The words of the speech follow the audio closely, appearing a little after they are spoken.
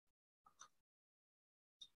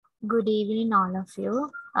Good evening, all of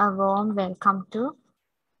you. A warm welcome to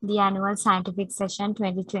the annual scientific session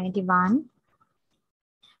 2021.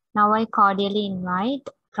 Now I cordially invite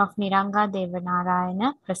Prof Niranga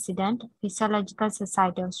Devanarayana, President, Physiological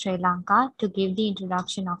Society of Sri Lanka, to give the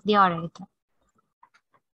introduction of the orator.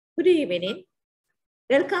 Good evening.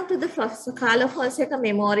 Welcome to the Prof Carlo Fonseka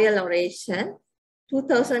Memorial Oration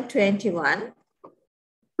 2021.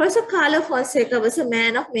 Prof Carlo Fonseka was a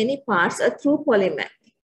man of many parts, a true polymath.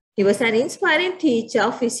 He was an inspiring teacher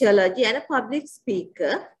of physiology and a public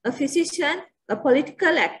speaker, a physician, a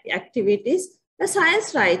political activist, a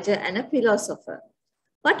science writer, and a philosopher.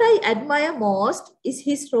 What I admire most is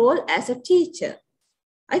his role as a teacher.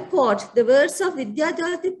 I quote the words of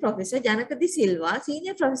Vidyajyoti Professor Janaka De Silva,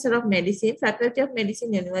 Senior Professor of Medicine, Faculty of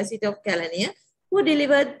Medicine, University of Kelaniya, who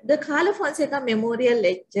delivered the Carlo Fonseka Memorial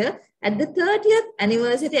Lecture at the 30th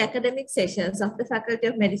Anniversary Academic Sessions of the Faculty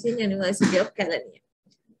of Medicine, University of Kelaniya.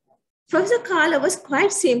 Professor Carlo was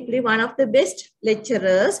quite simply one of the best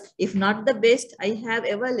lecturers, if not the best, I have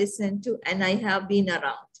ever listened to and I have been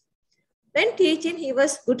around. When teaching, he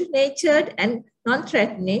was good-natured and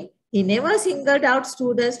non-threatening. He never singled out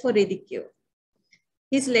students for ridicule.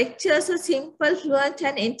 His lectures were simple, fluent,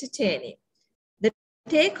 and entertaining. The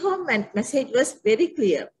take-home message was very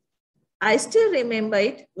clear. I still remember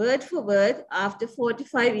it word for word after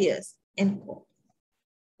 45 years, end quote.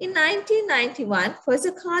 In 1991,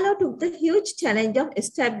 Professor Carlo took the huge challenge of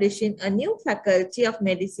establishing a new faculty of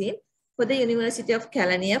medicine for the University of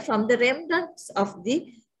Kelaniya from the remnants of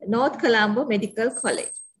the North Colombo Medical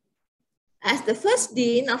College. As the first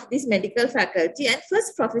dean of this medical faculty and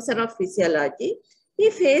first professor of physiology, he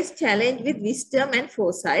faced challenge with wisdom and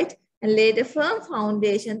foresight and laid a firm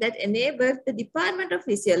foundation that enabled the Department of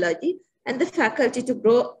Physiology and the faculty to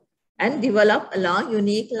grow and develop along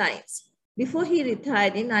unique lines before he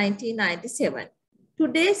retired in 1997.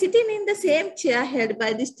 Today, sitting in the same chair held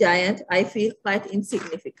by this giant, I feel quite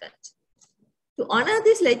insignificant. To honor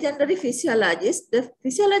this legendary physiologist, the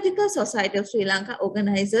Physiological Society of Sri Lanka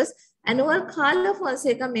organizes annual Carlo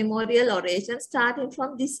Fonseka Memorial Oration starting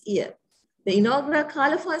from this year. The inaugural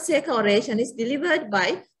Carlo Fonseka Oration is delivered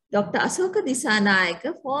by Dr. Asoka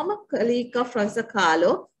Disanayake, former colleague of Professor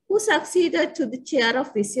Carlo, who succeeded to the chair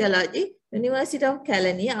of physiology, University of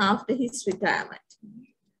Kelaniya after his retirement.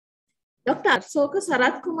 Dr. Asoka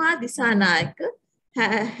Sarathkumar Disanayake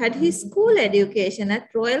had his school education at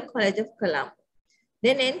Royal College of Colombo.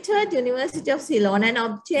 Then entered University of Ceylon and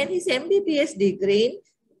obtained his MBBS degree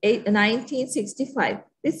in 1965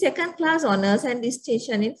 with second-class honors and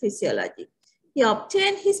distinction in physiology. He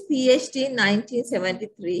obtained his PhD in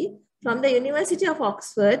 1973 from the University of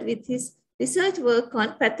Oxford with his research work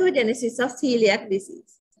on pathogenesis of celiac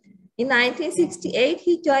disease. In 1968,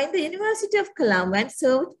 he joined the University of Colombo and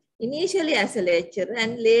served initially as a lecturer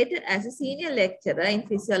and later as a senior lecturer in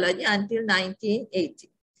physiology until 1980.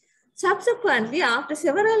 Subsequently, after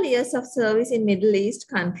several years of service in Middle East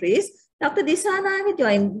countries, Dr. Disanayake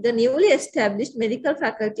joined the newly established Medical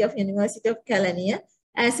Faculty of University of Kelaniya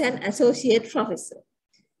as an associate professor.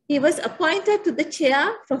 He was appointed to the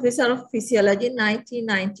chair professor of physiology in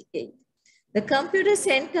 1998. The Computer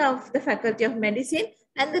Center of the Faculty of Medicine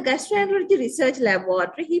and the Gastroenterology Research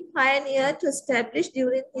Laboratory he pioneered to establish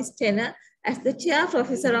during his tenure as the chair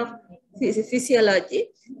professor of physiology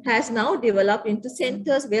has now developed into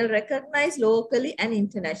centers well recognized locally and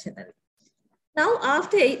internationally. Now,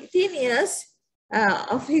 after 18 years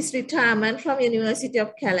of his retirement from University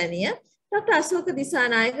of Kelaniya, Dr. Asoka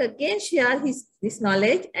Disanayake again shared his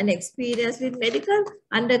knowledge and experience with medical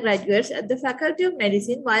undergraduates at the Faculty of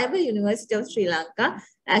Medicine, Viable University of Sri Lanka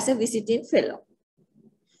as a visiting fellow.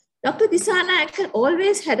 Dr. Disanayake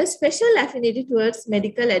always had a special affinity towards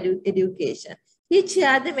medical education. He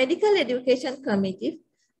chaired the Medical Education Committee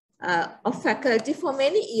of faculty for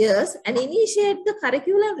many years and initiated the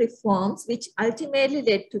curriculum reforms which ultimately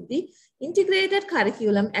led to the integrated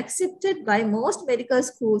curriculum accepted by most medical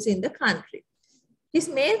schools in the country. His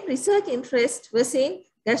main research interest was in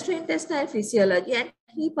gastrointestinal physiology and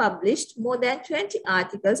he published more than 20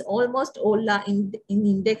 articles, almost all are in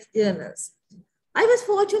index journals. I was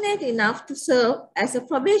fortunate enough to serve as a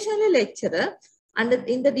probationary lecturer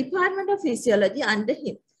in the Department of Physiology under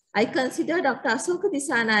him. I consider Dr. Asoka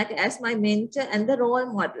Disanayake as my mentor and the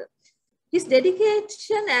role model. His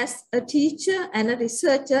dedication as a teacher and a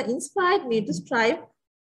researcher inspired me to strive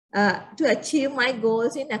to achieve my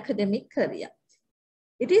goals in academic career.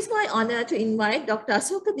 It is my honor to invite Dr.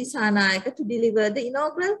 Asoka Disanayake to deliver the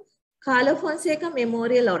inaugural Carlo Fonseka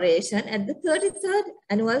Memorial Oration at the 33rd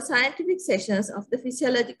Annual Scientific Sessions of the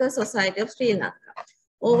Physiological Society of Sri Lanka.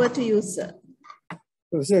 Over to you, sir.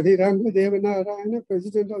 Professor Niranga Devanarayana,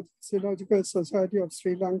 President of the Physiological Society of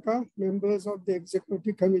Sri Lanka, members of the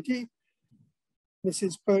Executive Committee,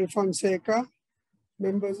 Mrs. Prof Fonseka,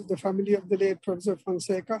 members of the family of the late Professor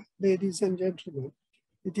Fonseka, ladies and gentlemen.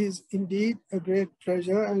 It is indeed a great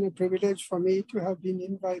pleasure and a privilege for me to have been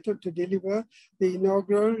invited to deliver the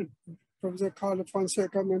inaugural Professor Carlo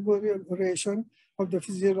Fonseka Memorial Oration of the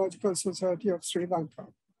Physiological Society of Sri Lanka.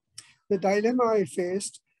 The dilemma I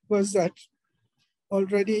faced was that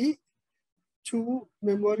already 2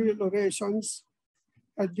 memorial orations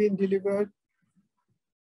had been delivered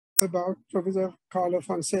about Professor Carlo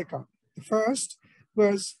Fonseka. The first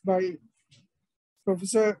was by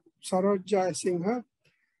Professor Saroj Jayasinghe,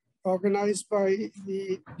 organized by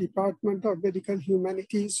the Department of Medical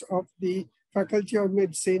Humanities of the Faculty of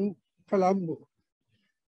Medicine, Colombo.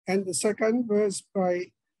 And the second was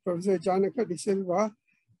by Professor Janaka De Silva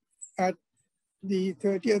at the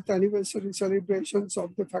 30th anniversary celebrations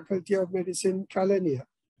of the Faculty of Medicine, Kalania.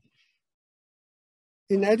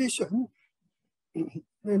 In addition,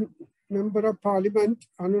 Member of Parliament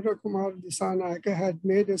Anura Kumar Disanayake had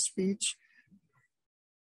made a speech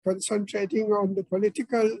concentrating on the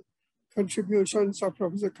political contributions of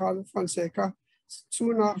Professor Carlo Fonseka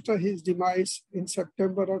soon after his demise in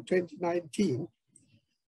September of 2019.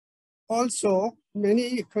 Also,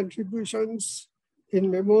 many contributions in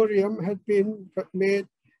memoriam had been made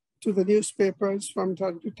to the newspapers from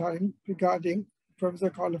time to time regarding Professor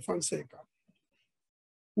Carlo Fonseka.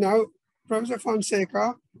 Now, Professor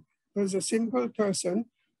Fonseka was a simple person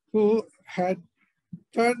who had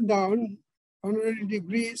turned down honorary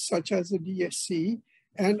degrees such as the DSc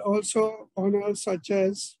and also honors such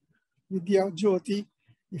as Vidya Jyoti,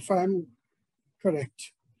 if I'm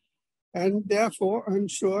correct. And therefore, I'm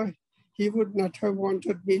sure he would not have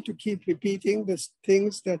wanted me to keep repeating the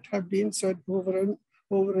things that have been said over and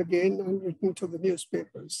over again and written to the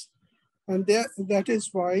newspapers. And that is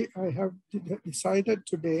why I have decided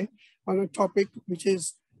today on a topic which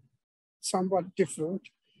is somewhat different,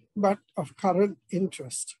 but of current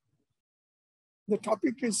interest. The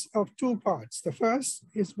topic is of 2 parts. The first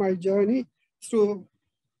is my journey through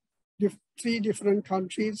 3 different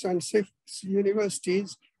countries and 6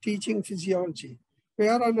 universities teaching physiology,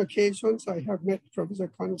 where on occasions I have met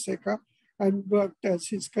Professor Fonseka and worked as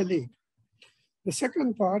his colleague. The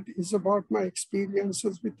second part is about my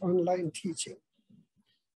experiences with online teaching.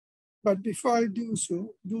 But before I do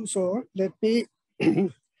so, let me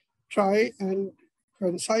try and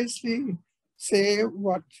concisely say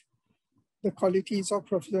what the qualities of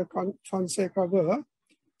Professor Fonseka were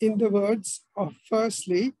in the words of,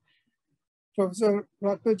 firstly, Professor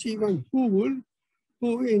Ratnajeevan Hool,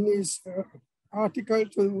 who in his article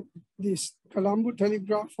to this Colombo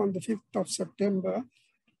Telegraph on the 5th of September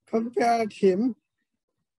compared him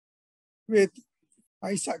with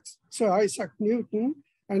Sir Isaac Newton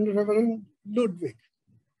and Reverend Ludwig.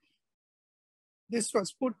 This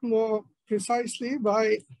was put more precisely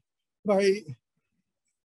by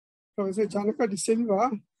Professor Janaka De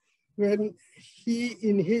Silva when he,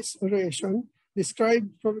 in his oration,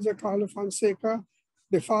 described Professor Carlo Fonseka,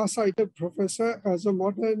 the far-sighted professor, as a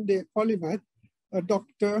modern-day polymath, a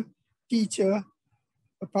doctor, teacher,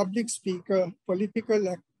 a public speaker,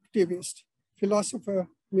 political activist, philosopher,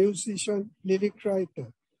 musician, lyric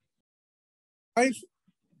writer. I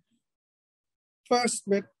first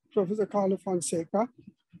met Professor Carlo Fonseka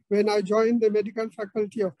when I joined the medical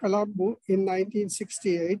faculty of Colombo in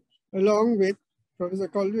 1968, along with Professor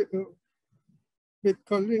Colvin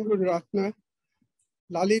Gunaratne,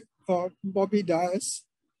 Lalit or Bobby Dias,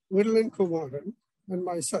 Virlan Kumaran, and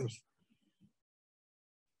myself.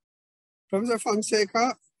 Professor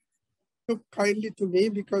Fonseka took kindly to me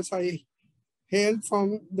because I hailed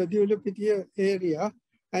from the Dulapiti area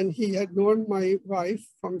and he had known my wife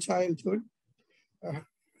from childhood.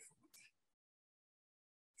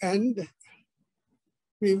 And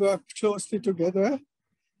we worked closely together.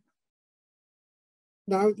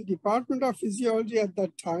 Now, the Department of Physiology at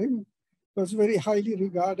that time was very highly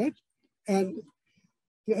regarded, and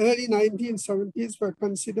the early 1970s were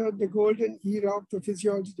considered the golden era of the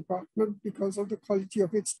physiology department because of the quality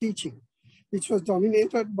of its teaching, which was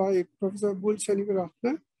dominated by Professor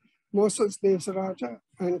Bulsenivaratne, Moses Nesarata,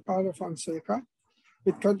 and Carlo Fonseka,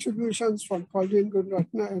 with contributions from Colvin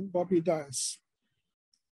Gunaratne and Bobby Dias.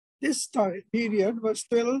 This period was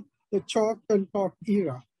still the chalk and talk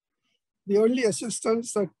era. The only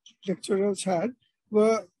assistance that lecturers had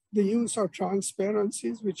were the use of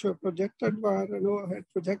transparencies, which were projected via an overhead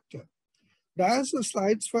projector. Dias'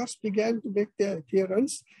 slides first began to make their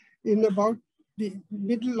appearance in about the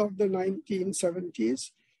middle of the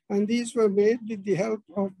 1970s, and these were made with the help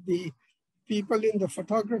of the people in the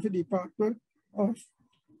photography department of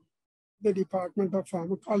the Department of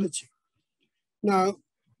Pharmacology. Now,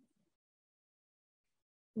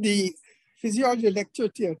 the physiology lecture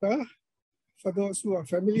theater, for those who are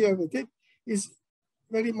familiar with it, is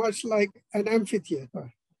very much like an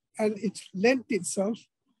amphitheater, and it lent itself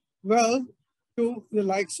well to the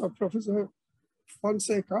likes of Professor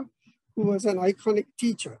Fonseka, who was an iconic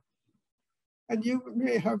teacher. And you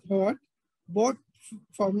may have heard both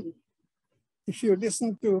from, if you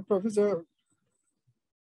listen to Professor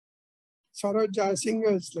Saroj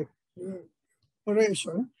Jayasinghal's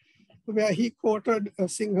oration, where he quoted a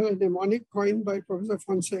Sinhala mnemonic coined by Professor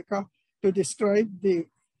Fonseka to describe the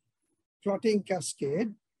clotting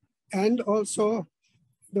cascade, and also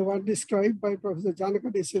the one described by Professor Janaka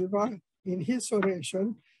de Silva in his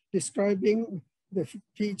oration, describing the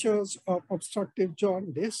features of obstructive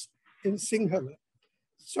jaundice in Sinhala.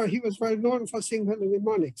 So he was well known for Sinhala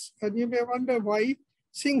mnemonics. And you may wonder why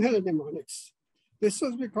Sinhala mnemonics. This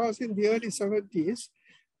was because in the early 70s,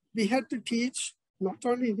 we had to teach not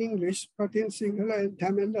only in English, but in Sinhala and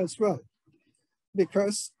Tamil as well,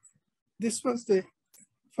 because this was the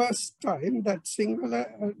first time that Sinhala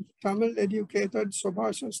and Tamil educated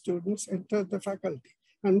Subhasha students entered the faculty.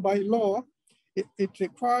 And by law, it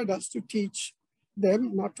required us to teach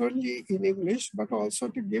them not only in English, but also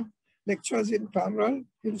to give lectures in parallel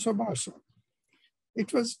in Subhasha.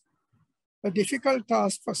 It was a difficult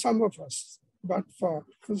task for some of us, but for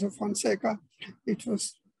Professor Fonseka, it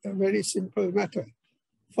was a very simple matter.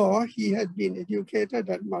 For he had been educated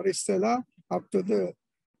at Maristella up to the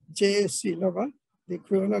JSc level, the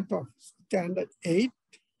equivalent of standard 8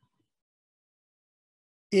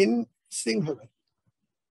 in Sinhala.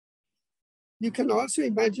 You can also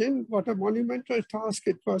imagine what a monumental task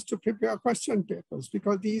it was to prepare question papers,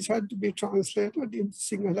 because these had to be translated in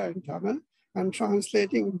Sinhala and Tamil, and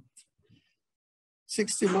translating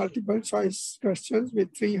 60 multiple choice questions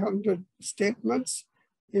with 300 statements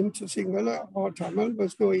into Sinhala or Tamil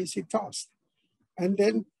was no easy task. And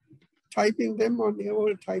then typing them on the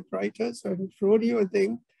old typewriters and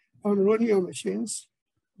them on Roneo machines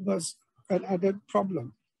was an added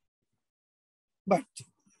problem. But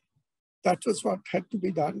that was what had to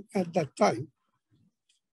be done at that time.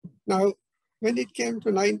 Now, when it came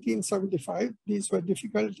to 1975, these were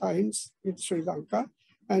difficult times in Sri Lanka,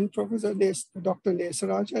 and Professor Dr.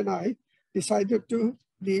 Nesaraj and I decided to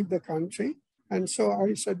leave the country. And so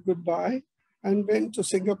I said goodbye and went to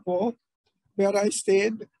Singapore, where I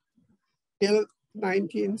stayed till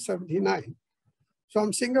 1979.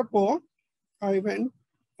 From Singapore, I went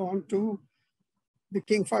on to the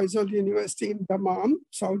King Faisal University in Dammam,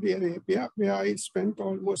 Saudi Arabia, where I spent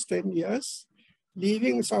almost 10 years,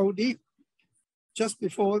 leaving Saudi just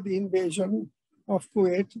before the invasion of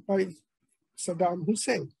Kuwait by Saddam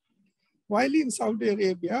Hussein. While in Saudi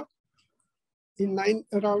Arabia,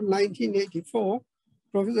 around 1984,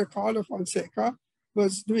 Professor Carlo Fonseka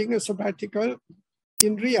was doing a sabbatical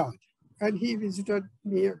in Riyadh, and he visited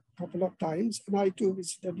me a couple of times, and I too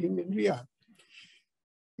visited him in Riyadh.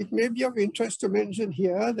 It may be of interest to mention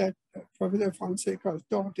here that Professor Fonseka's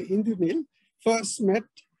daughter, Indunil, first met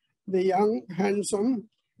the young, handsome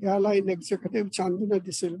airline executive Chandana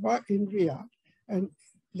de Silva in Riyadh, and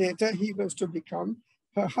later he was to become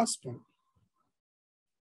her husband.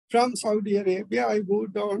 From Saudi Arabia, I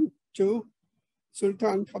moved on to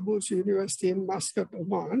Sultan Qaboos University in Muscat,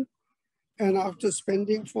 Oman, and after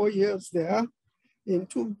spending 4 years there, in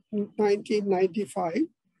 1995,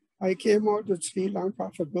 I came out to Sri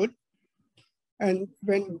Lanka for good. And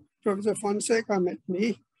when Professor Fonseka met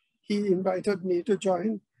me, he invited me to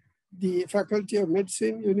join the Faculty of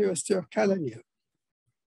Medicine, University of Kelaniya.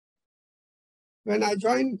 When I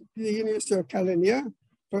joined the University of Kelaniya,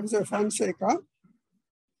 Professor Fonseka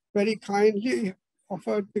very kindly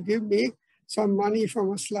offered to give me some money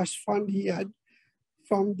from a slush fund he had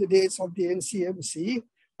from the days of the NCMC,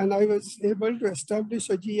 and I was able to establish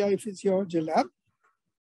a GI physiology lab.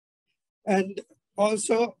 And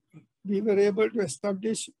also, we were able to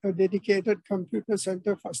establish a dedicated computer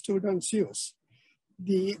center for students' use.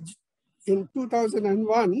 In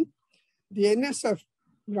 2001, the NSF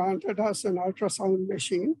granted us an ultrasound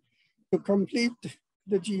machine to complete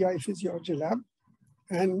the GI physiology lab.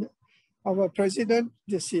 And our president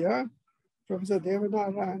this year, Professor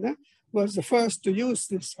Devanarayana, was the first to use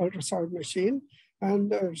this ultrasound machine.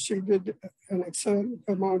 And she did an excellent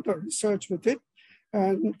amount of research with it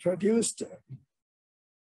and produced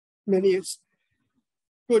many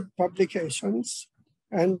good publications.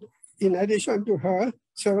 And in addition to her,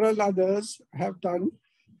 several others have done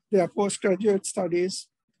their postgraduate studies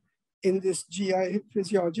in this GI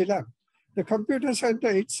physiology lab. The computer center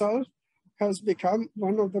itself has become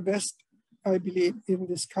one of the best, I believe, in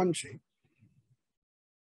this country.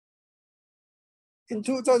 In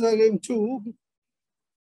 2002,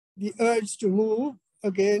 the urge to move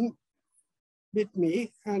again bit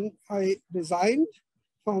me, and I resigned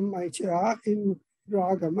from my chair in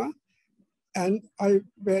Ragama, and I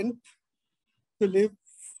went to live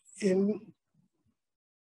in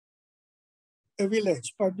a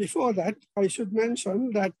village. But before that, I should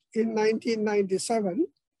mention that in 1997,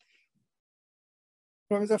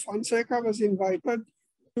 Professor Fonseka was invited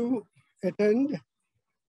to attend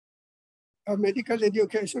a medical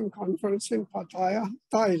education conference in Pattaya,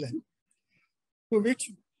 Thailand, to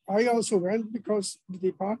which I also went because the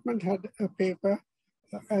department had a paper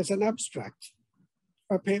as an abstract,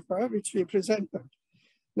 a paper which we presented.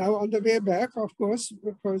 Now, on the way back, of course,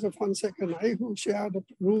 Professor Fonseka and I, who shared a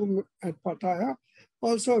room at Pattaya,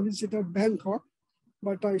 also visited Bangkok,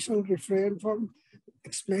 but I shall refrain from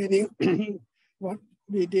explaining what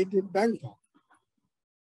we did in Bangkok.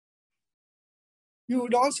 You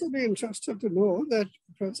would also be interested to know that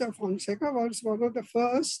Professor Fonseka was one of the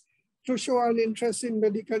first to show an interest in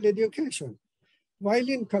medical education. While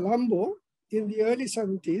in Colombo, in the early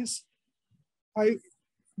 70s, I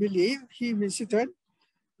believe he visited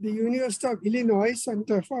the University of Illinois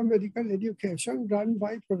Center for Medical Education run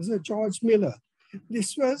by Professor George Miller.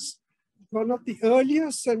 This was one of the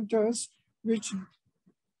earliest centers which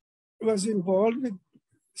was involved with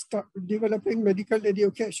developing medical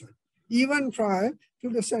education, even prior to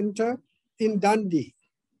the center in Dundee.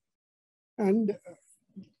 And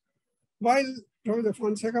while Professor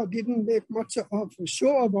Fonseka didn't make much of a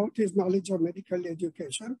show about his knowledge of medical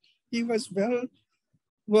education, he was well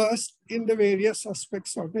versed in the various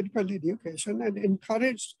aspects of medical education and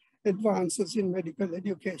encouraged advances in medical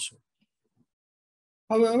education.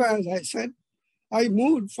 However, as I said, I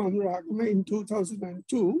moved from Ragama in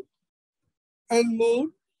 2002 and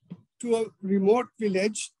moved to a remote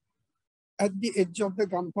village at the edge of the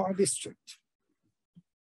Gampar district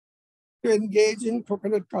to engage in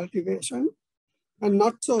coconut cultivation and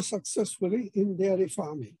not so successfully in dairy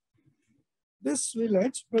farming. This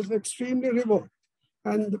village was extremely remote,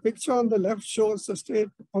 and the picture on the left shows the state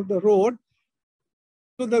of the road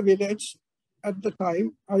to the village at the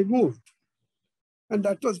time I moved. And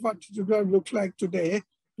that was what it would have looked like today,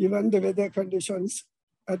 given the weather conditions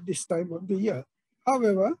at this time of the year.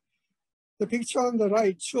 However, the picture on the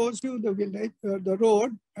right shows you the village, the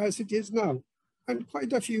road as it is now. And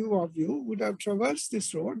quite a few of you would have traversed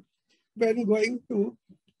this road when going to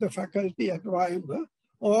the faculty at Vayamba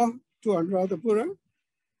or to Anuradhapura.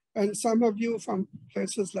 And some of you from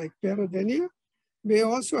places like Peradeniya may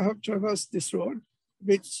also have traversed this road,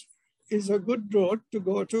 which is a good road to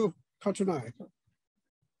go to Katunayaka.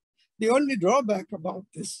 The only drawback about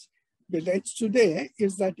this village today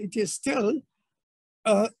is that it is still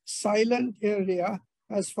a silent area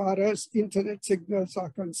as far as internet signals are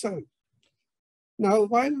concerned. Now,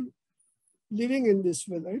 while living in this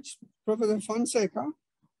village, Professor Fonseka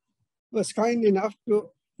was kind enough to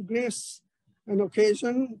grace an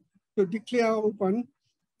occasion to declare open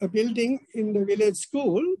a building in the village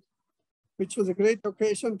school, which was a great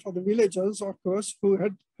occasion for the villagers, of course, who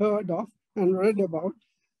had heard of and read about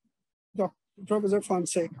Professor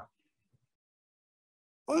Fonseka.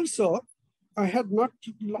 Also, I had not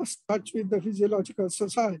lost touch with the Physiological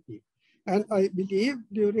Society. And I believe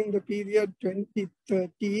during the period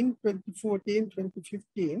 2013, 2014,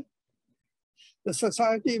 2015, the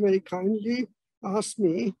society very kindly asked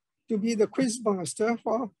me to be the quiz master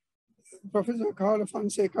for Professor Carlo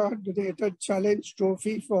Fonseka donated challenge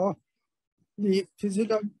trophy for the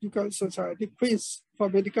Physiological Society quiz for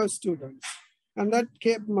medical students. And that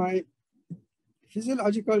kept my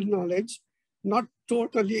physiological knowledge not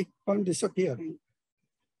totally on disappearing.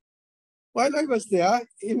 While I was there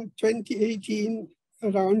in 2018,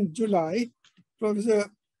 around July, Professor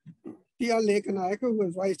P.R. Lekanayaka, who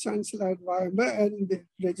was Vice Chancellor at Vayamba, and the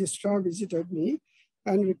registrar visited me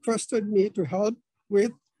and requested me to help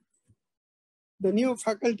with the new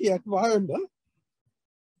faculty at Vayamba,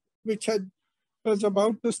 which was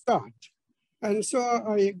about to start. And so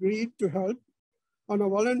I agreed to help on a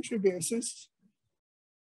voluntary basis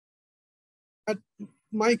at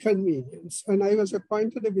my convenience, and I was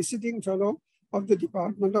appointed a visiting fellow of the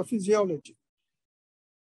Department of Physiology.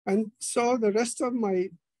 And so the rest of my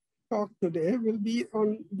talk today will be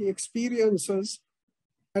on the experiences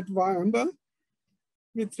at Vayamba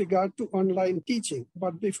with regard to online teaching.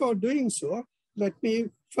 But before doing so, let me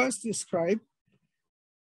first describe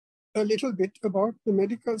a little bit about the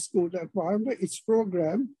medical school at Vayamba, its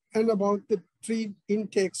program, and about the 3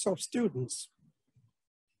 intakes of students.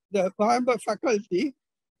 The Vayamba faculty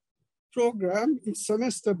program is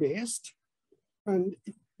semester-based. And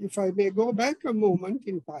if I may go back a moment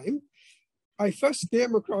in time, I first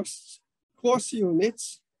came across course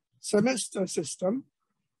units, semester system,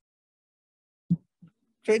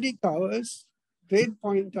 credit hours, grade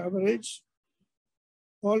point average,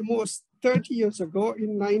 almost 30 years ago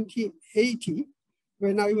in 1980,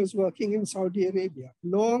 when I was working in Saudi Arabia,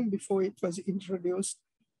 long before it was introduced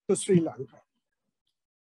to Sri Lanka.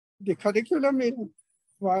 The curriculum in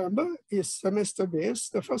Vayamba is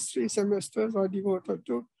semester-based. The first 3 semesters are devoted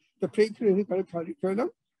to the preclinical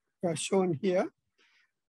curriculum, as shown here.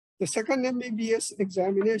 The second MBBS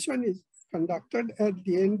examination is conducted at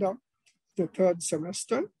the end of the 3rd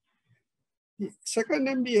semester. The second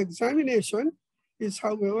MB examination is,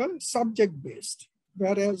 however, subject-based,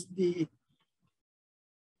 whereas the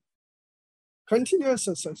continuous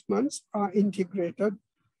assessments are integrated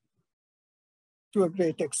to a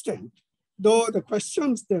great extent, though the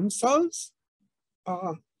questions themselves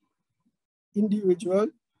are individual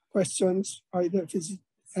questions, either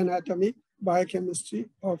anatomy, biochemistry,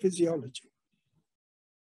 or physiology.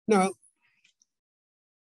 Now,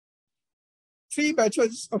 3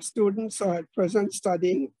 batches of students are at present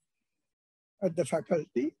studying at the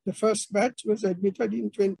faculty. The first batch was admitted in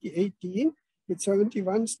 2018 with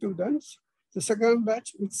 71 students, the second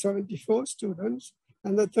batch with 74 students,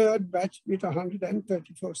 and the third batch with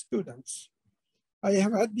 134 students. I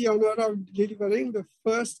have had the honor of delivering the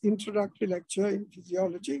first introductory lecture in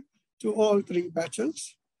physiology to all 3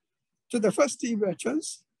 batches. To the first 3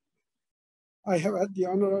 batches, I have had the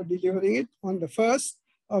honor of delivering it on the 1st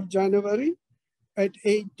of January at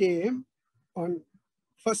 8 a.m. on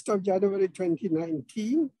 1st of January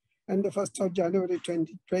 2019 and the 1st of January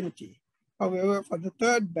 2020. However, for the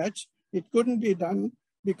 3rd batch, it couldn't be done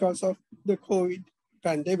because of the COVID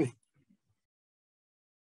pandemic.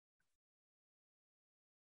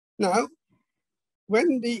 Now,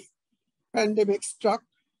 when the pandemic struck,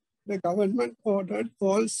 the government ordered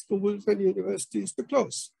all schools and universities to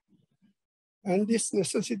close. And this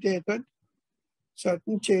necessitated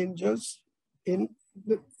certain changes in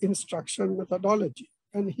the instruction methodology.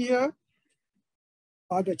 And here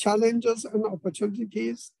are the challenges and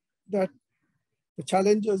opportunities the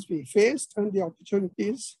challenges we faced and the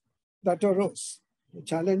opportunities that arose. The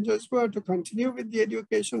challenges were to continue with the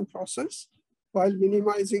education process while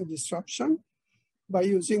minimizing disruption by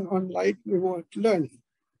using online remote learning.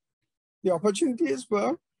 The opportunities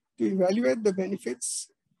were to evaluate the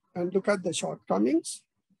benefits and look at the shortcomings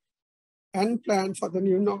and plan for the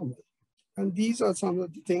new normal. And these are some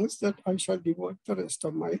of the things that I shall devote the rest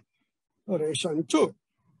of my oration to.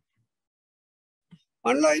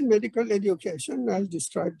 Online medical education, as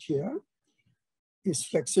described here, is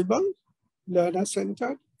flexible,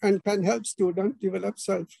 learner-centered, and can help students develop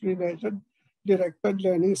self-related directed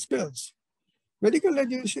learning skills. Medical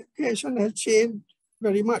education has changed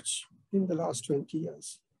very much in the last 20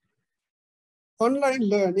 years. Online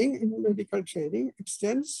learning in medical training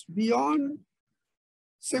extends beyond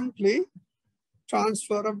simply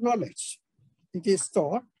transfer of knowledge. It is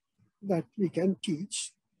thought that we can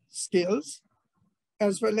teach skills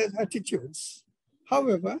as well as attitudes.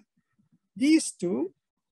 However, these two,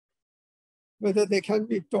 whether they can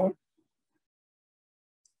be taught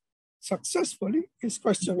successfully, is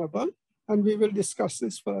questionable, and we will discuss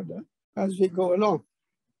this further as we go along.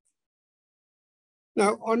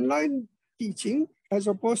 Now, online teaching, as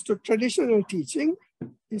opposed to traditional teaching,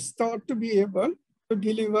 is thought to be able to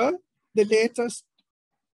deliver the latest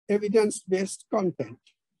evidence-based content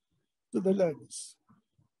to the learners.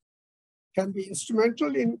 Can be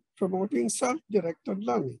instrumental in promoting self-directed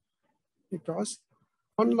learning because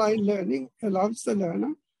online learning allows the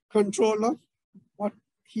learner control of what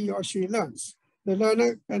he or she learns. The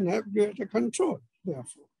learner can have greater control,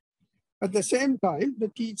 therefore. At the same time, the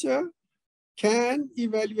teacher can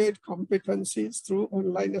evaluate competencies through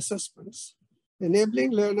online assessments,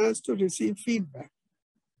 enabling learners to receive feedback.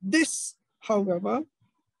 This, however,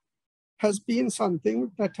 has been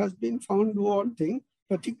something that has been found wanting,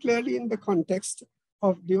 particularly in the context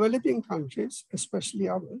of developing countries, especially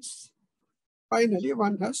ours. Finally,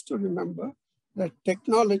 one has to remember that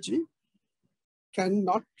technology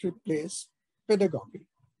cannot replace pedagogy.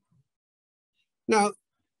 Now,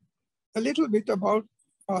 a little bit about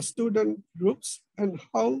our student groups and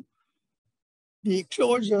how the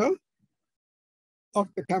closure of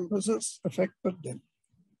the campuses affected them.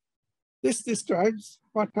 This describes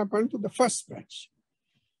what happened to the first batch.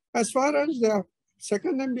 As far as their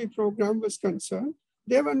second MB program was concerned,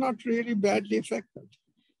 they were not really badly affected.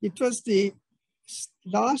 It was the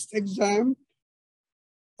last exam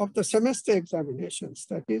of the semester examinations,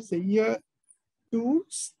 that is the year 2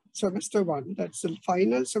 semester 1, that's the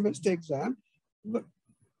final semester exam,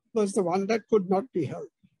 was the one that could not be held.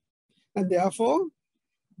 And therefore,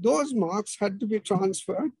 those marks had to be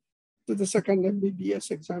transferred to the second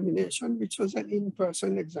MBBS examination, which was an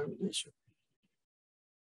in-person examination.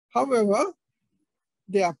 However,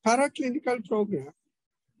 their paraclinical program,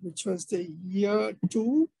 which was the year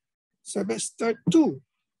 2, semester 2,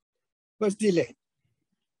 was delayed.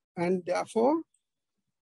 And therefore,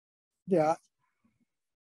 their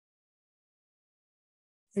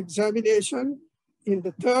examination in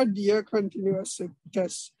the third year continuous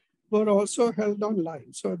tests were also held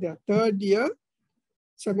online. So their third year,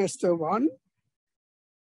 semester 1,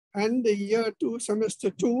 and the year 2, semester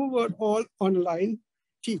 2 were all online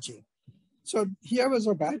teaching. So here was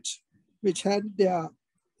a batch which had their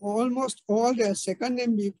almost all their second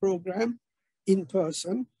MB program in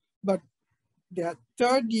person, but their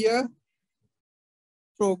third year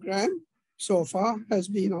program so far has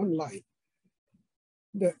been online.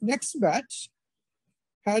 The next batch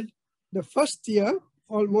had the first year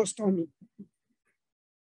almost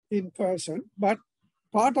in person, but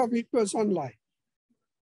part of it was online.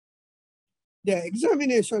 Their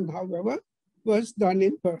examination, however, was done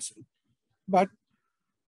in person, but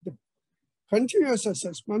the continuous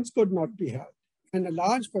assessments could not be held, and a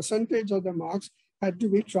large percentage of the marks had to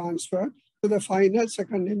be transferred to the final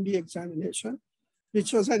second MB examination,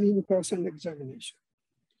 which was an in-person examination.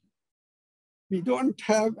 We don't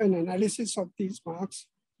have an analysis of these marks,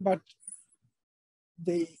 but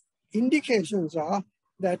the indications are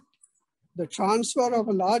that the transfer of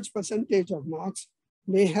a large percentage of marks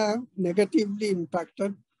may have negatively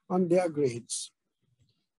impacted on their grades.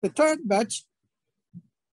 The third batch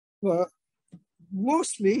were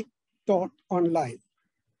mostly taught online,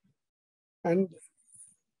 and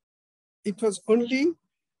it was only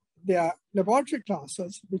their laboratory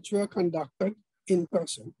classes which were conducted in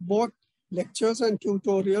person. Both lectures and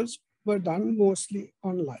tutorials were done mostly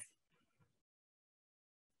online.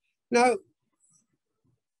 Now,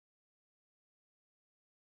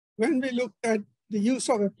 when we looked at the use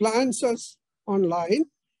of appliances online,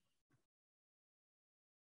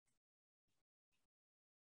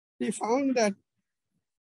 we found that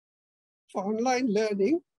for online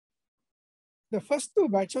learning, the first 2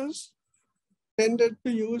 batches tended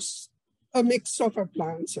to use a mix of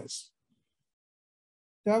appliances.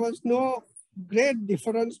 There was no great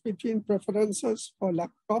difference between preferences for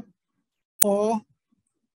laptop or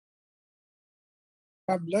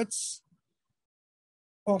tablets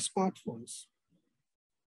or smartphones.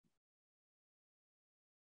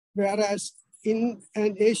 Whereas in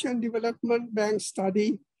an Asian Development Bank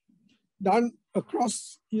study done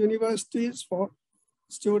across universities for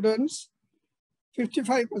students,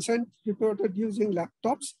 55% reported using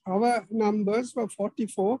laptops. Our numbers were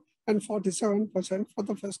 44 and 47% for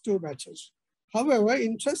the first 2 batches. However,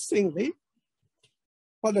 interestingly,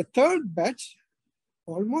 for the third batch,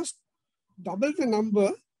 almost double the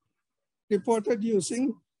number reported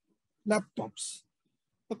using laptops.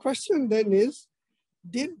 The question then is,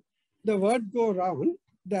 did the word go around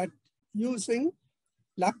that using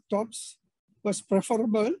laptops was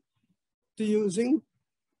preferable to using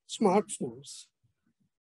smartphones?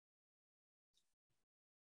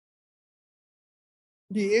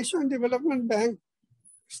 The Asian Development Bank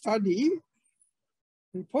study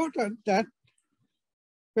reported that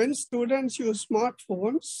when students use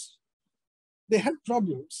smartphones, they had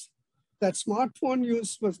problems. That smartphone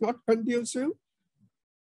use was not conducive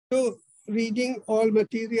to reading all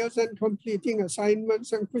materials and completing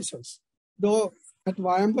assignments and quizzes. Though at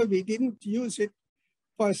Wayamba, we didn't use it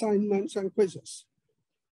for assignments and quizzes.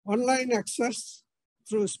 Online access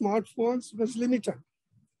through smartphones was limited.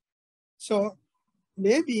 So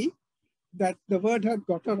maybe that the word had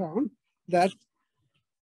got around that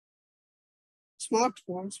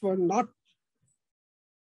smartphones were not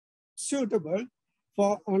suitable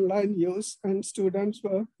for online use, and students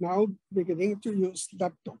were now beginning to use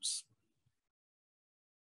laptops.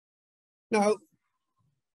 Now,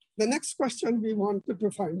 the next question we wanted to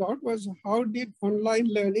find out was, how did online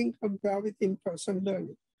learning compare with in-person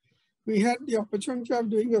learning? We had the opportunity of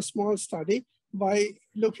doing a small study by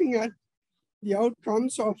looking at the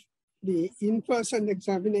outcomes of the in-person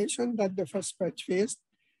examination that the first batch faced,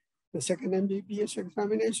 the second MBBS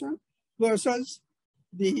examination, versus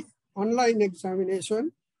the online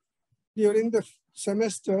examination during the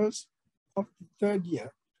semesters of the third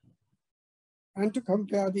year, and to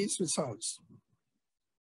compare these results.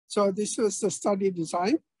 So this was the study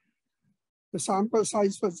design. The sample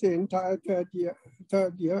size was the entire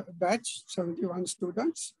third year batch, 71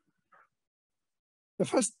 students.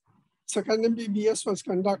 The second MBBS was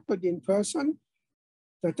conducted in person.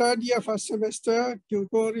 The third year, first semester,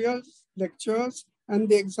 tutorials, lectures, and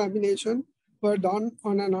the examination were done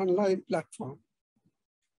on an online platform.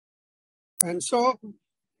 And so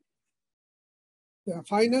the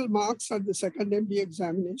final marks at the second MBA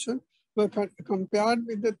examination were compared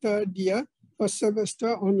with the third year, first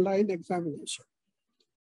semester online examination.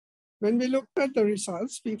 When we looked at the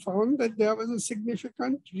results, we found that there was a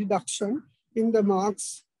significant reduction in the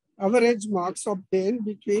marks, average marks obtained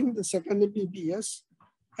between the second MBBS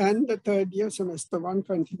and the third year semester one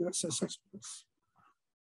continuous assessments.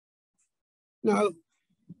 Now,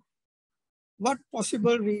 what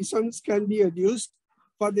possible reasons can be adduced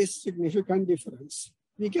for this significant difference?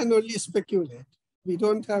 We can only speculate. We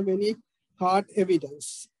don't have any hard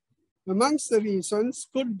evidence. Amongst the reasons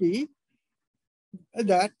could be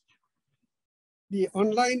that the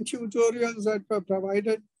online tutorials that were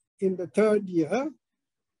provided in the third year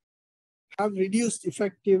have reduced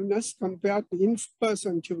effectiveness compared to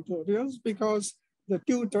in-person tutorials because the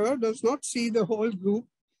tutor does not see the whole group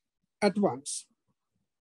at once.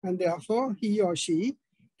 And therefore, he or she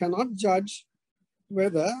cannot judge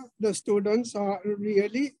whether the students are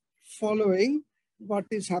really following what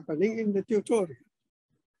is happening in the tutorial.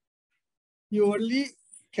 You only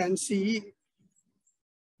can see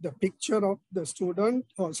the picture of the student,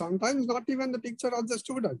 or sometimes not even the picture of the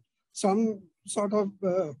student, some sort of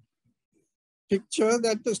picture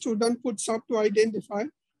that the student puts up to identify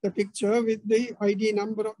the picture with the ID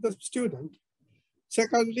number of the student.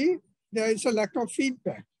 Secondly, there is a lack of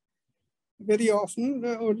feedback. Very often,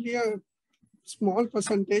 only a small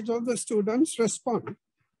percentage of the students respond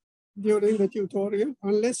during the tutorial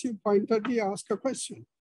unless you pointedly ask a question.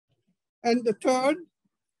 And the third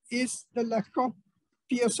is the lack of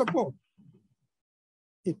peer support.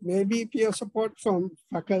 It may be peer support from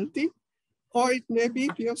faculty, or it may be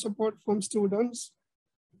peer support from students,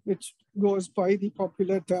 which goes by the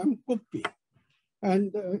popular term PUPPI.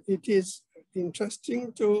 And it is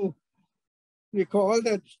interesting to recall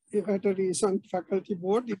that at a recent faculty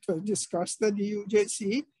board, it was discussed that the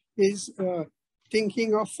UJC is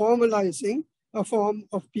thinking of formalizing a form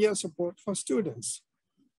of peer support for students.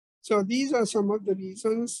 So these are some of the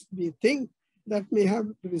reasons we think that may have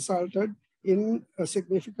resulted in a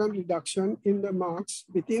significant reduction in the marks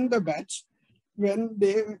within the batch when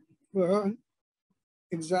they were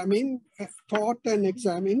examined, taught and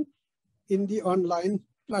examined in the online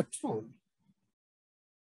platform.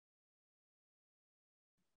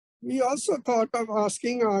 We also thought of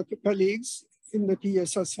asking our colleagues in the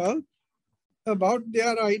PSSL about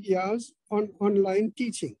their ideas on online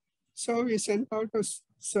teaching. So we sent out a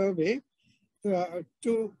survey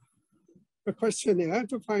to a questionnaire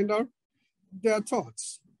to find out their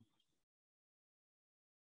thoughts.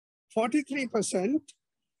 43%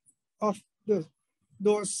 of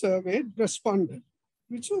those surveyed responded,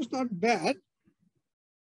 which was not bad.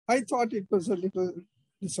 I thought it was a little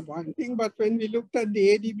disappointing, but when we looked at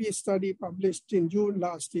the ADB study published in June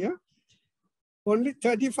last year, only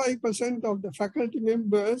 35% of the faculty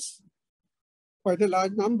members, quite a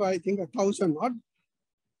large number, I think 1,000 odd,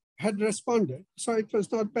 had responded. So it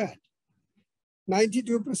was not bad.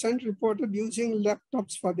 92% reported using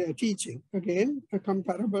laptops for their teaching. Again, a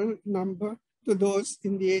comparable number to those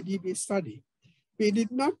in the ADB study. We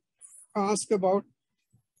did not ask about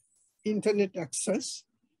internet access.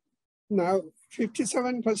 Now,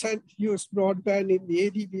 57% used broadband in the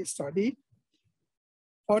ADB study.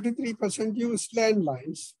 43% used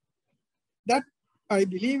landlines. That, I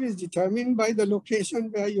believe, is determined by the location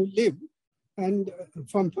where you live. And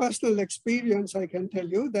from personal experience, I can tell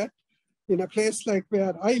you that in a place like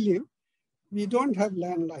where I live, we don't have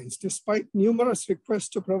landlines. Despite numerous requests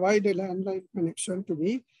to provide a landline connection to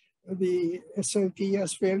me, the SLT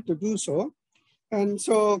has failed to do so. And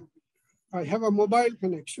so I have a mobile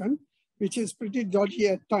connection, which is pretty dodgy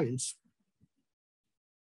at times.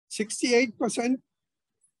 68%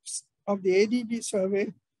 of the ADB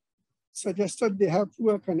survey suggested they have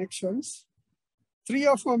poor connections. 3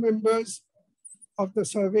 or 4 members of the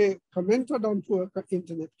survey commented on poor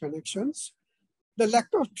internet connections. The lack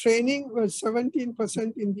of training was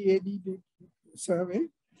 17% in the ADB survey.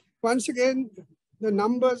 Once again, the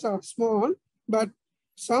numbers are small, but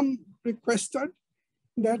some requested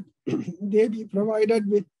that they be provided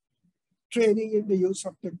with training in the use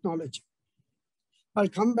of technology. I'll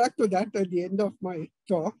come back to that at the end of my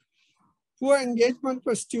talk. Poor engagement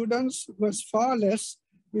for students was far less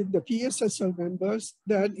with the PSSL members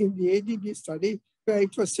than in the ADB study, where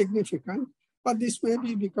it was significant. But this may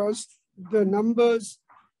be because the numbers,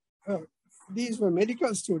 these were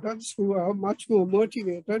medical students who are much more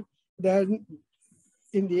motivated than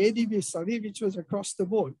in the ADB study, which was across the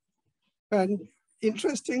board. And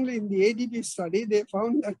interestingly, in the ADB study, they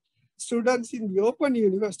found that students in the open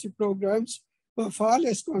university programs were far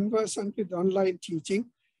less conversant with online teaching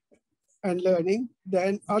and learning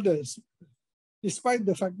than others, despite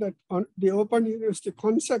the fact that the open university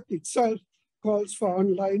concept itself calls for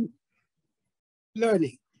online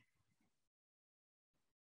learning.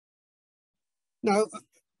 Now,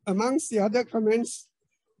 amongst the other comments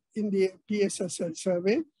in the PSSL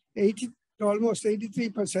survey, almost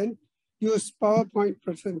 83% used PowerPoint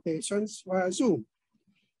presentations via Zoom.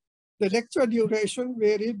 The lecture duration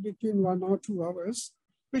varied between 1 or 2 hours,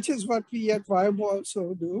 which is what we at VIBO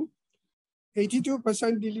also do.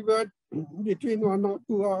 82% delivered between 1 or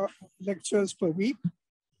 2 hour lectures per week.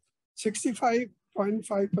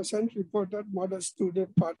 65.5% reported modest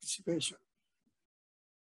student participation.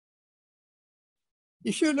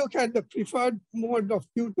 If you look at the preferred mode of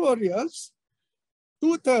tutorials,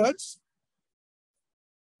 2/3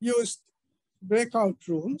 used breakout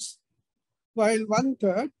rooms, while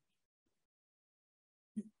 1/3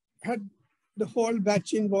 had the whole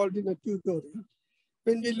batch involved in a tutorial.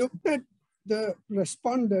 When we looked at the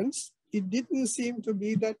respondents, it didn't seem to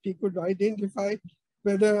be that we could identify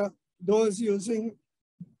whether those using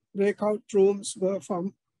breakout rooms were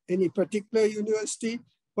from any particular university,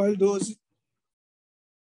 while those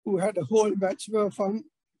who had a whole batch were from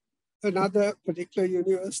another particular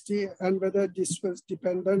university, and whether this was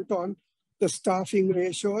dependent on the staffing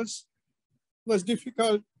ratios was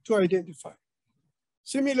difficult to identify.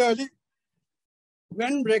 Similarly,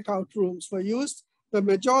 when breakout rooms were used, the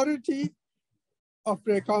majority of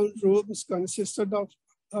breakout rooms consisted of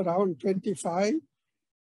around 25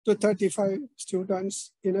 to 35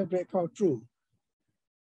 students in a breakout room.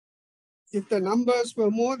 If the numbers were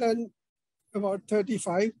more than about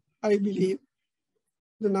 35, I believe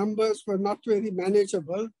the numbers were not very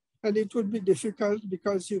manageable, and it would be difficult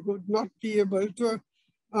because you would not be able to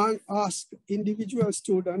ask individual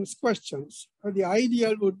students questions. The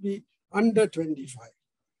ideal would be under 25.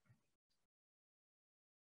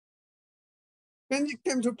 When it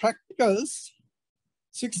came to practicals,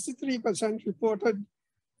 63% reported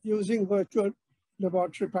using virtual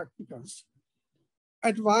laboratory practicals.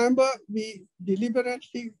 At VIBO, we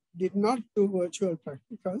deliberately did not do virtual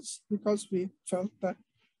practicals because we felt that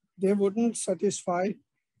they wouldn't satisfy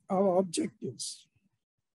our objectives.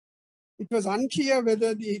 It was unclear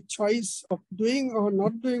whether the choice of doing or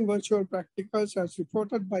not doing virtual practicals as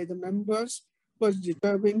reported by the members was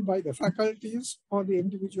determined by the faculties or the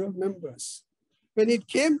individual members. When it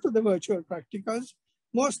came to the virtual practicals,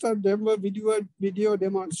 most of them were video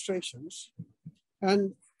demonstrations,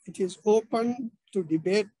 and it is open to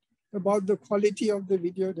debate about the quality of the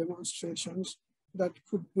video demonstrations that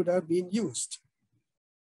could have been used.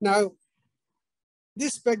 Now,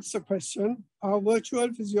 this begs the question, are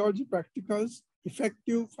virtual physiology practicals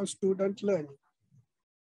effective for student learning?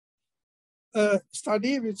 A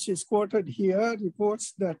study which is quoted here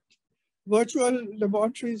reports that virtual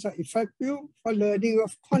laboratories are effective for learning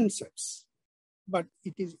of concepts, but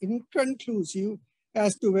it is inconclusive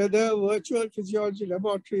as to whether virtual physiology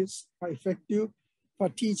laboratories are effective for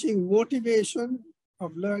teaching motivation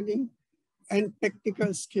of learning and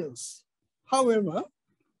technical skills. However,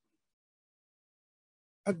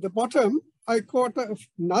 at the bottom, I quote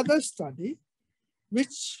another study,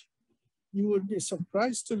 which you would be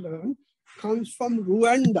surprised to learn comes from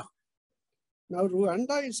Rwanda. Now,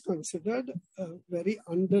 Rwanda is considered a very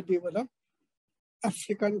underdeveloped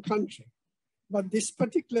African country, but this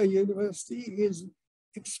particular university is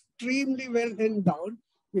extremely well endowed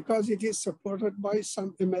because it is supported by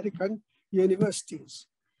some American universities.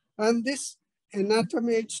 And this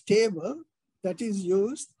anatomage table that is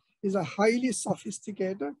used is a highly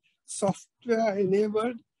sophisticated,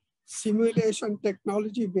 software-enabled, simulation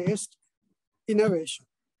technology-based innovation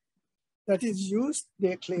that is used,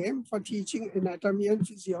 they claim, for teaching anatomy and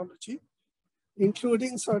physiology,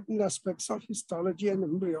 including certain aspects of histology and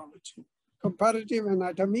embryology, comparative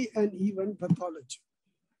anatomy, and even pathology.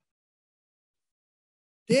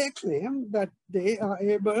 They claim that they are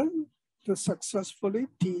able to successfully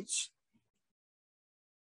teach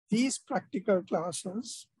these practical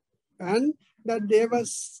classes and that they were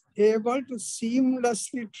able to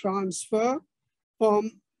seamlessly transfer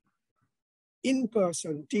from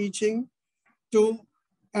in-person teaching to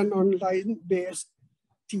an online-based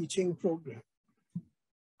teaching program.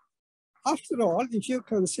 After all, if you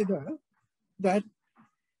consider that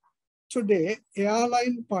today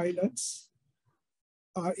airline pilots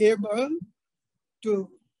are able to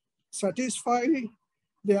satisfy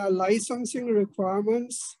their licensing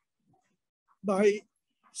requirements by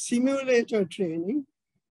simulator training,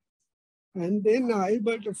 and then are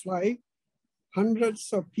able to fly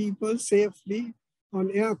hundreds of people safely on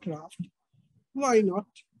aircraft, why not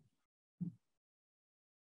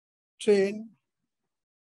train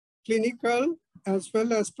clinical as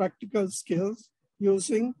well as practical skills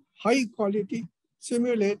using high quality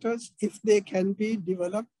simulators if they can be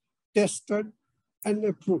developed, tested, and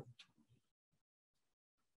approved.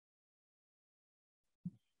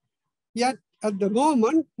 Yet at the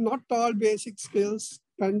moment, not all basic skills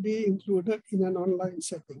can be included in an online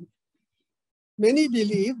setting. Many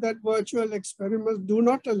believe that virtual experiments do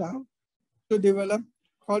not allow to develop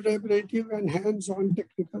collaborative and hands-on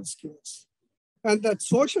technical skills, and that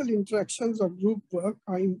social interactions or group work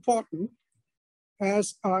are important,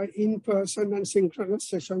 as are in-person and synchronous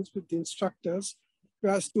sessions with instructors,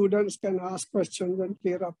 where students can ask questions and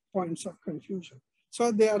clear up points of confusion.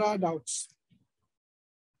 So there are doubts.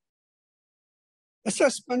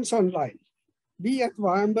 Assessments online. We at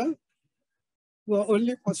Viable were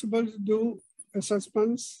only possible to do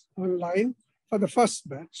assessments online for the first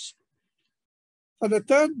batch. For the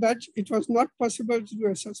third batch, it was not possible to do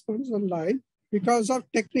assessments online because of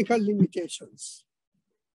technical limitations.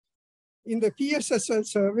 In the PSSL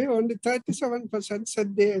survey, only 37%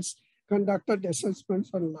 said they conducted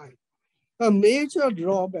assessments online. A major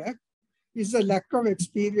drawback is the lack of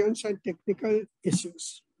experience and technical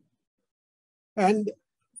issues. And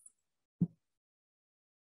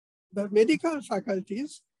the medical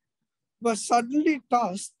faculties were suddenly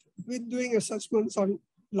tasked with doing assessments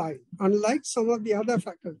online, unlike some of the other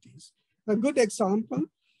faculties. A good example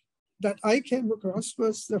that I came across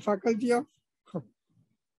was the Faculty of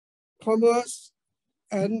Commerce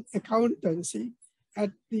and Accountancy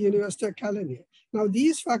at the University of California. Now,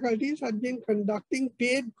 these faculties had been conducting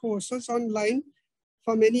paid courses online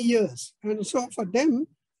for many years. And so for them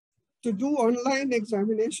to do online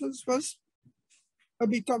examinations was a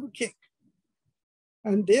bit of a kick.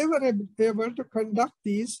 And they were able to conduct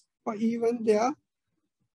these for even their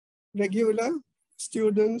regular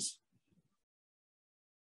students,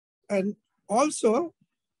 and also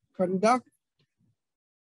conduct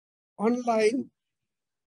online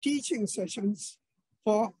teaching sessions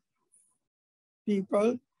for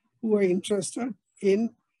people who are interested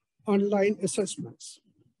in online assessments.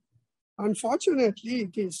 Unfortunately,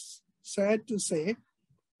 it is sad to say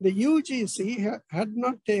the UGC had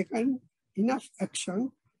not taken enough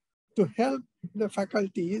action to help the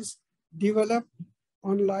faculties develop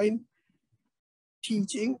online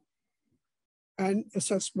teaching and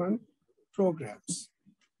assessment programs.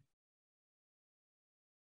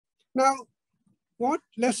 Now, what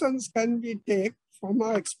lessons can we take from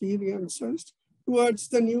our experiences towards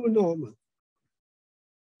the new normal?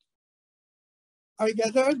 I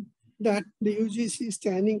gathered that the UGC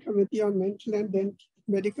Standing Committee on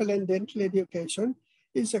Medical and Dental Education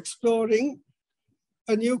is exploring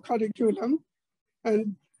a new curriculum,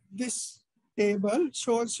 and this table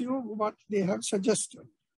shows you what they have suggested.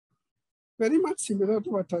 Very much similar to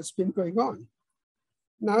what has been going on.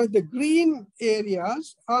 Now, the green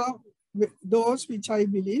areas are those which I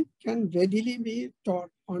believe can readily be taught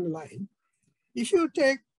online. If you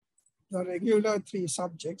take the regular 3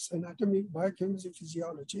 subjects, anatomy, biochemistry,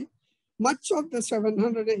 physiology, much of the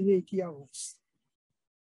 780 hours,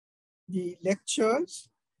 the lectures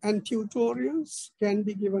and tutorials can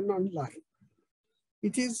be given online.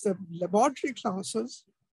 It is the laboratory classes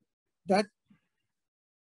that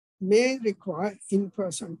may require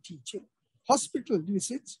in-person teaching. Hospital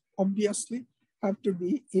visits obviously have to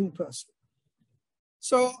be in person.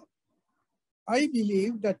 So I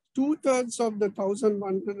believe that 2/3 of the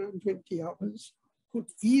 1,120 hours could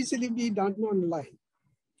easily be done online.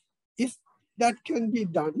 If that can be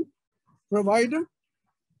done, provided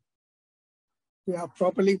they are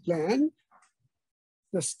properly planned,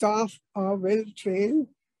 the staff are well trained,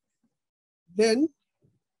 then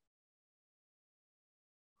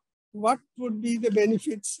what would be the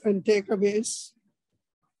benefits and takeaways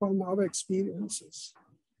from our experiences?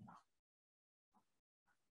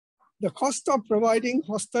 The cost of providing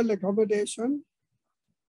hostel accommodation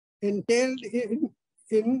entailed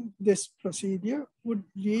in this procedure would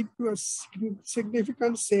lead to a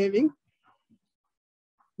significant saving,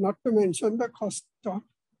 not to mention the cost of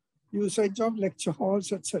usage of lecture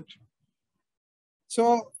halls, etc.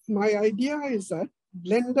 So my idea is that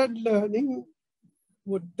blended learning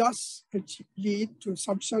would thus lead to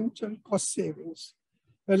substantial cost savings,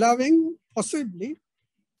 allowing possibly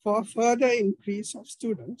for further increase of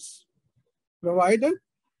students, provided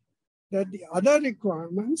that the other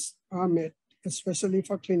requirements are met, especially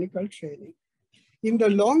for clinical training. In the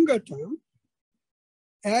longer term,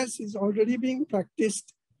 as is already being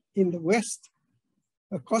practiced in the West,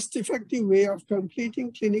 a cost-effective way of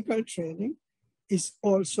completing clinical training is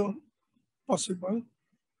also possible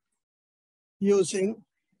using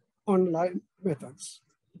online methods.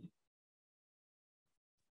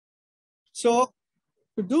 So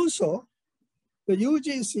to do so, the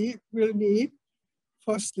UGC will need,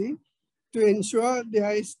 firstly, to ensure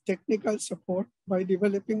there is technical support by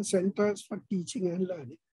developing centers for teaching and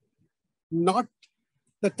learning, not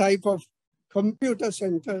the type of computer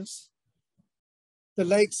centers, the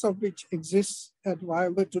likes of which exist at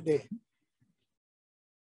Viber today.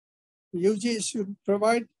 The UGC should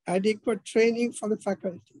provide adequate training for the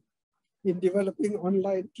faculty in developing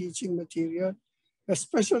online teaching material,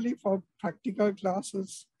 especially for practical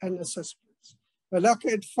classes and assessments.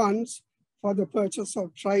 Allocate funds for the purchase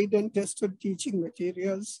of tried and tested teaching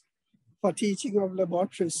materials for teaching of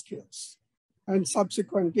laboratory skills and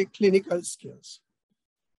subsequently clinical skills.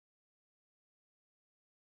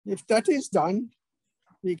 If that is done,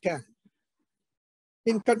 we can.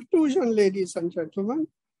 In conclusion, ladies and gentlemen,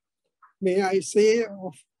 may I say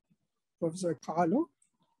of Professor Carlo,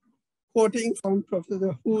 quoting from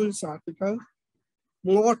Professor Hull's article,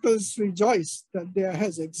 "Mortals rejoice that there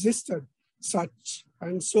has existed such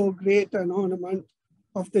and so great an ornament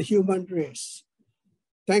of the human race."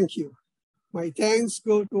 Thank you. My thanks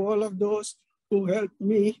go to all of those who helped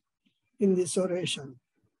me in this oration.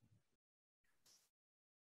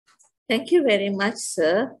 Thank you very much,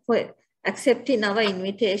 sir, for accepting our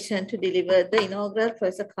invitation to deliver the inaugural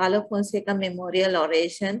Professor Carlo Fonseka Memorial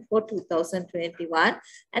Oration for 2021,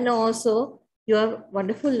 and also your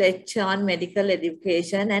wonderful lecture on medical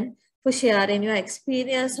education, and for sharing your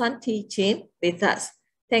experience on teaching with us.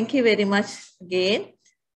 Thank you very much again.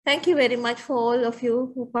 Thank you very much for all of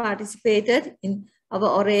you who participated in our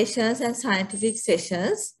orations and scientific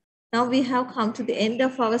sessions. Now we have come to the end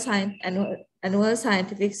of our annual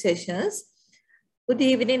scientific sessions. Good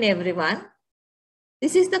evening, everyone.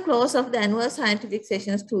 This is the close of the annual scientific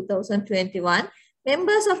sessions 2021.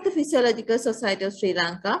 Members of the Physiological Society of Sri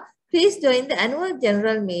Lanka, please join the annual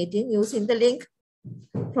general meeting using the link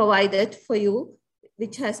provided for you,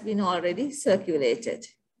 which has been already circulated.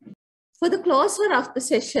 For the closure of the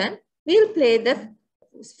session, we'll play the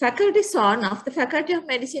faculty song of the Faculty of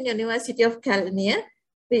Medicine, University of California.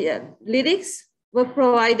 The lyrics were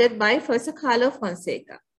provided by Professor Carlo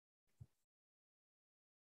Fonseka.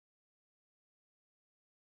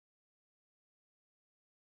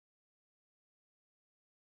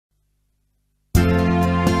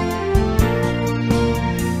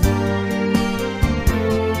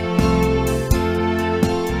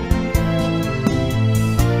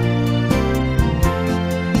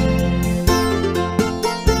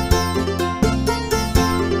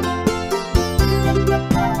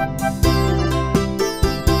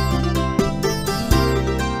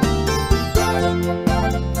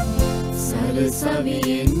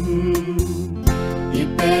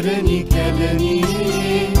 ඉපැරණි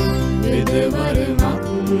කැලණියේ වෙදවරමක්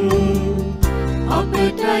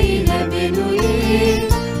අපටයි ලැබෙනුයේ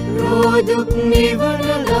රෝදුක් නිවන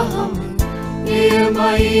දහම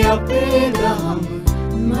එයමයි අපේ දහම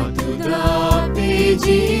මතුදා අපේ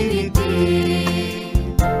ජීවිතේ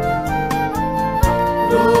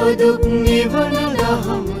රෝදුක් නිවන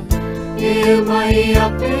දහම එයමයි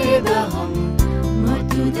අපේ දහම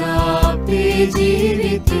මතුදා අපේ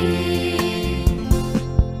ජීවිතේ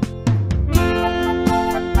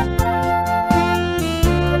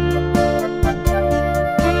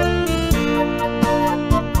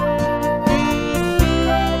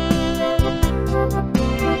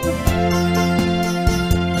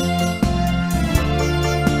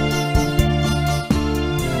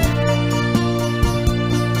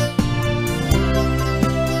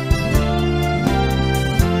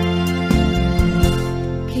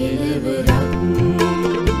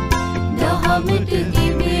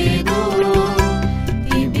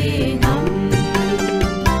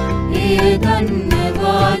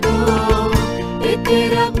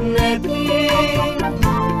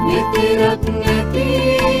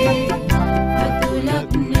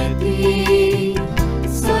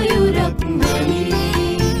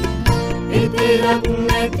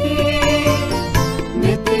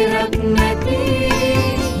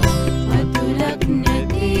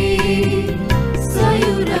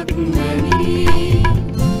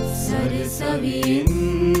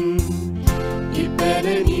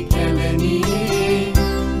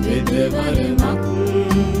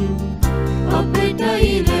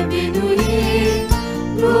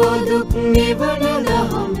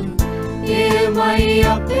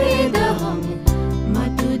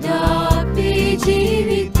Matuda Piji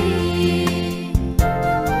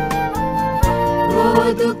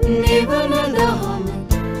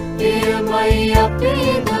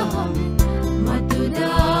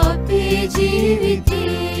ජීවිතේ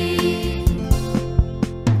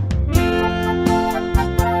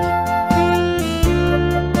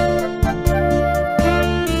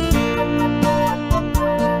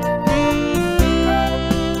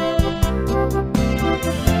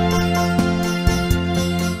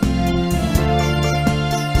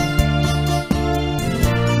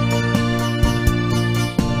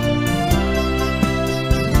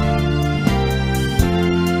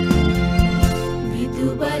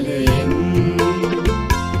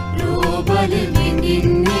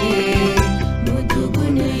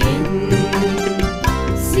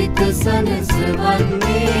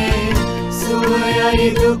සනසවන්නේ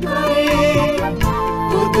සුවයයි දුකයි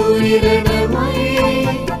පොදු ඉරණමයි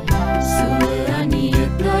සුව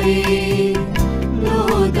අනියතයි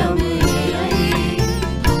ලෝදමයයි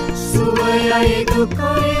සුවයයි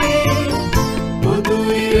දුකයි පොදු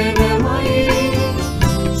ඉරණමයි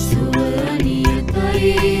සුව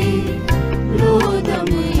අනියතයි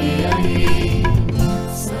ලෝදමයයි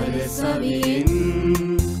සරසවියෙන්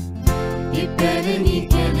ඉපැරණි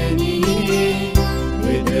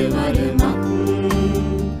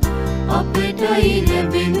අපටයි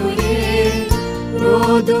ලැබෙනුයේ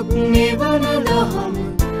රෝදුක් නිවන දහම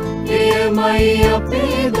එයමයි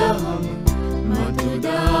අපේ දහම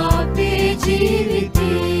මතුදා අපේ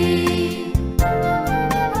ජීවිතේ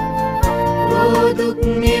රෝදුක්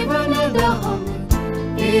නිවන දහම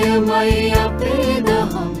එයමයි අපේ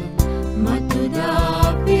දහම මතුදා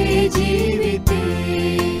අපේ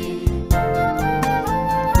ජීවිතේ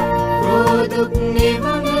රෝදුක්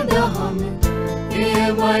නිවන දහම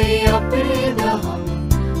එයමයි අපේ දහම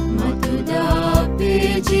මතුදා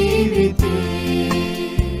අපේ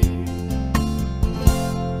ජීවිතේ